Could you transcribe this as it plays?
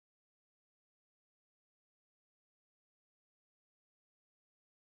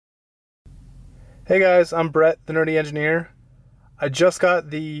Hey guys, I'm Brett, the Nerdy Engineer. I just got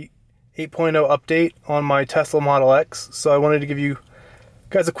the 8.0 update on my Tesla Model X, so I wanted to give you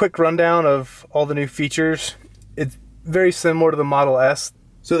guys a quick rundown of all the new features. It's very similar to the Model S.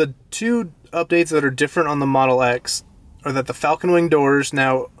 So the two updates that are different on the Model X are that the Falcon Wing Doors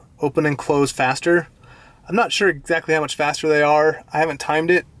now open and close faster. I'm not sure exactly how much faster they are. I haven't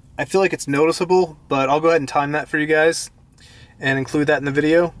timed it. I feel like it's noticeable, but I'll go ahead and time that for you guys and include that in the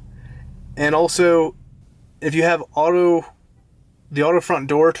video. And also, if you have the auto front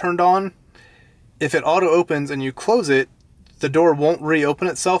door turned on, if it auto opens and you close it, the door won't reopen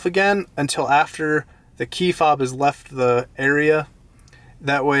itself again until after the key fob has left the area.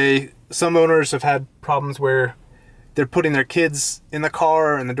 That way, some owners have had problems where they're putting their kids in the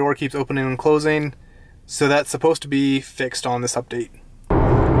car and the door keeps opening and closing. So that's supposed to be fixed on this update.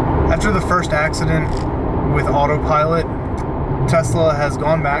 After the first accident with Autopilot, Tesla has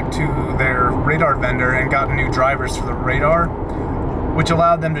gone back to their radar vendor and gotten new drivers for the radar, which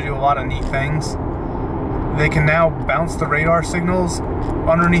allowed them to do a lot of neat things. They can now bounce the radar signals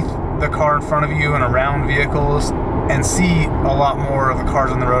underneath the car in front of you and around vehicles and see a lot more of the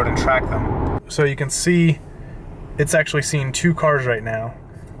cars on the road and track them. So you can see it's actually seeing two cars right now.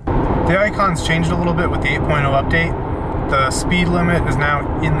 The icon's changed a little bit with the 8.0 update. The speed limit is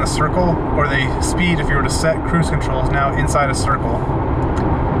now in the circle, or the speed, if you were to set cruise control, is now inside a circle.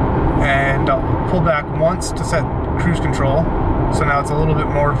 And I'll pull back once to set cruise control, so now it's a little bit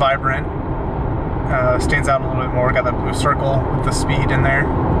more vibrant. Stands out a little bit more, got that blue circle with the speed in there.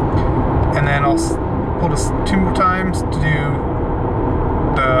 And then I'll pull this two more times to do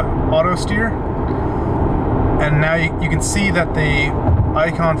the auto steer. And now you can see that the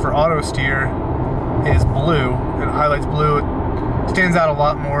icon for auto steer is blue. It highlights blue. It stands out a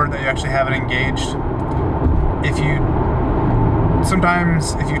lot more that you actually have it engaged.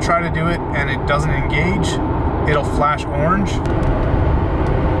 Sometimes if you try to do it and it doesn't engage, it'll flash orange.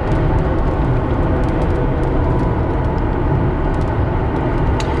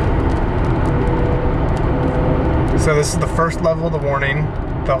 So this is the first level of the warning.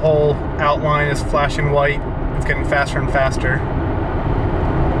 The whole outline is flashing white. It's getting faster and faster.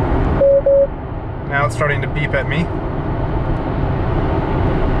 Now it's starting to beep at me.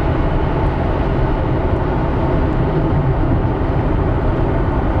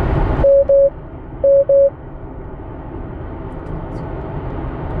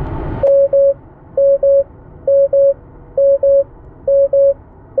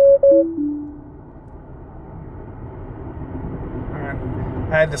 Alright,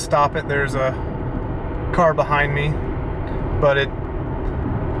 I had to stop it. There's a car behind me, but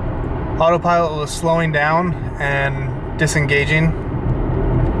Autopilot was slowing down and disengaging.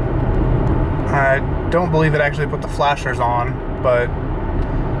 I don't believe it actually put the flashers on, but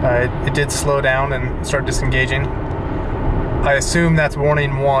it did slow down and start disengaging. I assume that's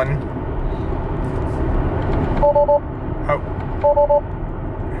warning 1. Oh.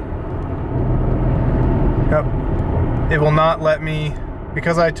 Yep. It will not let me,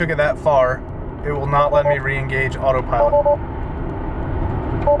 because I took it that far, it will not let me re-engage Autopilot.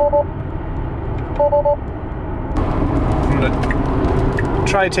 I'm gonna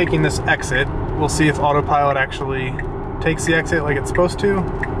try taking this exit. We'll see if Autopilot actually takes the exit like it's supposed to.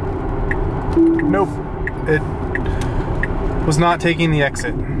 Nope, it was not taking the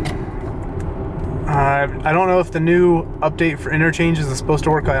exit. I don't know if the new update for interchanges is supposed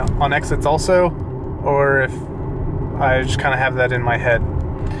to work on exits also, or if I just kind of have that in my head.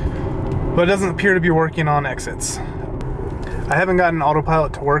 But it doesn't appear to be working on exits. I haven't gotten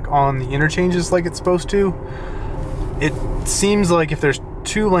Autopilot to work on the interchanges like it's supposed to. It seems like if there's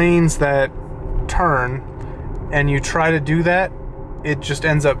 2 lanes that turn and you try to do that, it just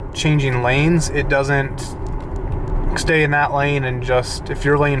ends up changing lanes. It doesn't stay in that lane and just, if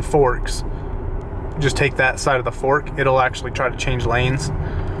your lane forks, just take that side of the fork. It'll actually try to change lanes.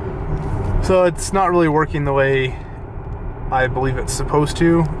 So it's not really working the way I believe it's supposed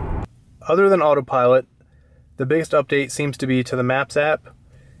to. Other than Autopilot, the biggest update seems to be to the Maps app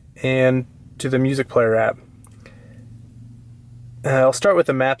and to the Music Player app. I'll start with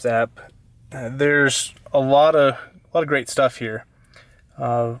the Maps app. There's a lot of great stuff here.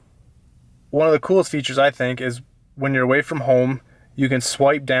 One of the coolest features, I think, is when you're away from home, you can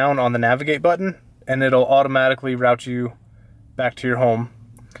swipe down on the navigate button and it'll automatically route you back to your home.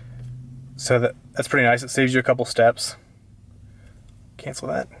 So that's pretty nice. It saves you a couple steps. Cancel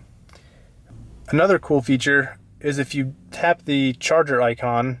that. Another cool feature is if you tap the charger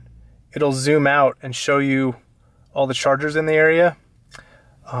icon, it'll zoom out and show you all the chargers in the area.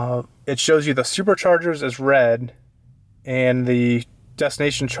 It shows you the superchargers as red and the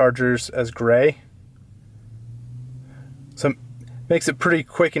destination chargers as gray. Makes it pretty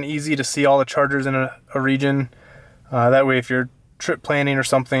quick and easy to see all the chargers in a region. That way if you're trip planning or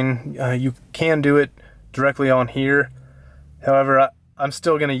something, you can do it directly on here. However, I'm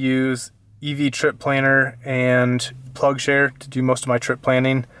still going to use EV Trip Planner and PlugShare to do most of my trip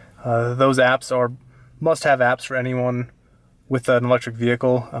planning. Those apps are must-have apps for anyone with an electric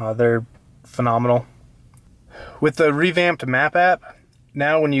vehicle. They're phenomenal. With the revamped map app,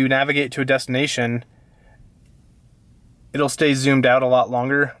 now when you navigate to a destination, it'll stay zoomed out a lot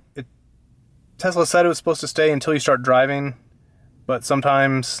longer. Tesla said it was supposed to stay until you start driving, but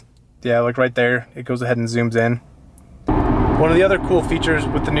sometimes, yeah, like right there, it goes ahead and zooms in. One of the other cool features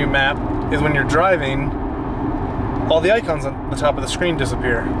with the new map is when you're driving, all the icons on the top of the screen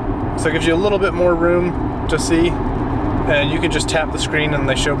disappear. So it gives you a little bit more room to see, and you can just tap the screen and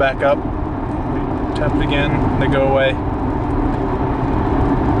they show back up. Tap it again, they go away.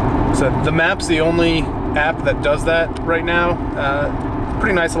 So the map's the only app that does that right now.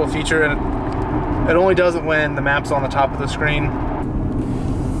 Pretty nice little feature, and it only does it when the map's on the top of the screen.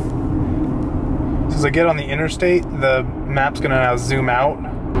 So as I get on the interstate, the map's gonna now zoom out.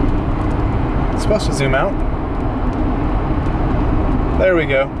 It's supposed to zoom out. There we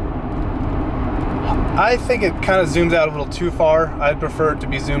go. I think it kind of zooms out a little too far. I'd prefer it to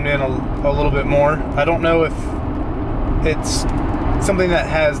be zoomed in a little bit more. I don't know if it's something that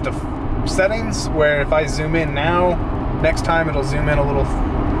has settings where if I zoom in now, next time it'll zoom in a little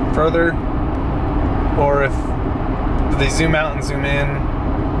further, or if they zoom out and zoom in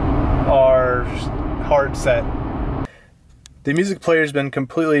are hard set. The music player's been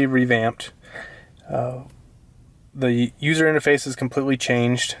completely revamped. The user interface is completely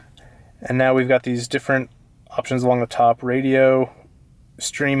changed, and now we've got these different options along the top: radio,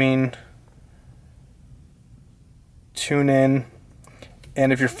 streaming, tune in,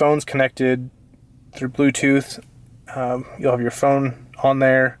 and if your phone's connected through Bluetooth, you'll have your phone on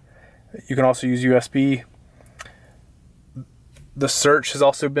there. You can also use USB. The search has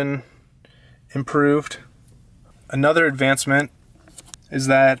also been improved. Another advancement is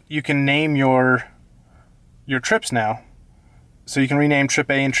that you can name your trips now. So you can rename trip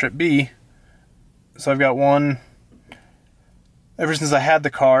A and trip B. So I've got one ever since I had the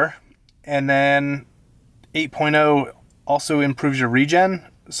car, and then 8.0 also improves your regen.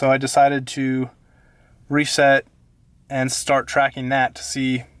 So I decided to reset and start tracking that to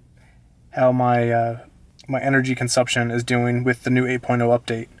see how my my energy consumption is doing with the new 8.0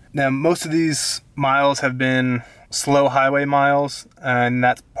 update. Now, most of these miles have been slow highway miles, and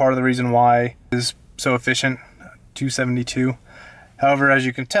that's part of the reason why it is so efficient, 272. However, as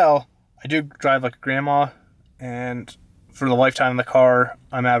you can tell, I do drive like a grandma, and for the lifetime of the car,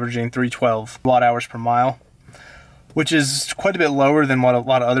 I'm averaging 312 watt hours per mile, which is quite a bit lower than what a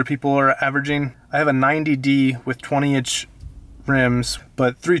lot of other people are averaging. I have a 90D with 20-inch rims,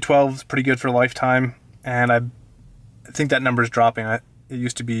 but 312 is pretty good for lifetime, and I think that number is dropping. It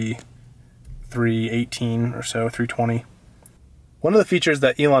used to be 318 or so, 320. One of the features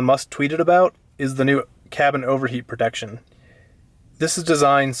that Elon Musk tweeted about is the new cabin overheat protection. This is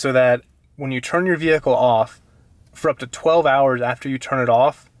designed so that when you turn your vehicle off, for up to 12 hours after you turn it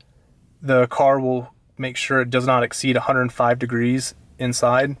off, the car will make sure it does not exceed 105 degrees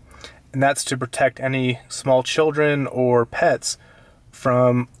inside. And that's to protect any small children or pets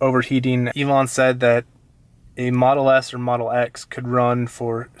from overheating. Elon said that a Model S or Model X could run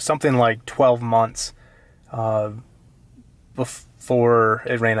for something like 12 months before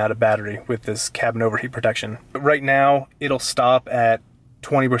it ran out of battery with this cabin overheat protection. But right now, it'll stop at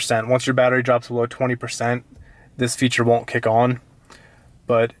 20%. Once your battery drops below 20%, this feature won't kick on.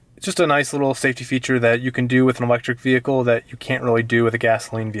 But it's just a nice little safety feature that you can do with an electric vehicle that you can't really do with a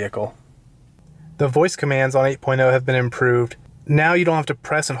gasoline vehicle. The voice commands on 8.0 have been improved. Now you don't have to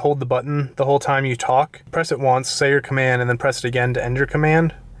press and hold the button the whole time you talk. Press it once, say your command, and then press it again to end your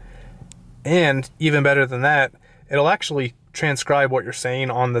command. And even better than that, it'll actually transcribe what you're saying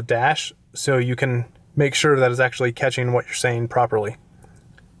on the dash, so you can make sure that it's actually catching what you're saying properly.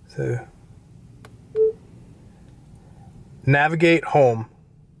 So, navigate home.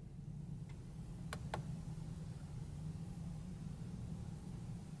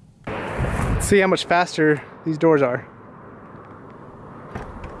 See how much faster these doors are.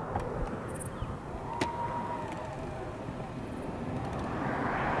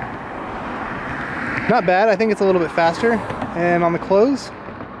 Not bad, I think it's a little bit faster. And on the close,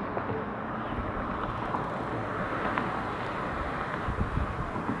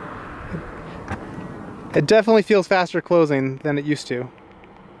 it definitely feels faster closing than it used to.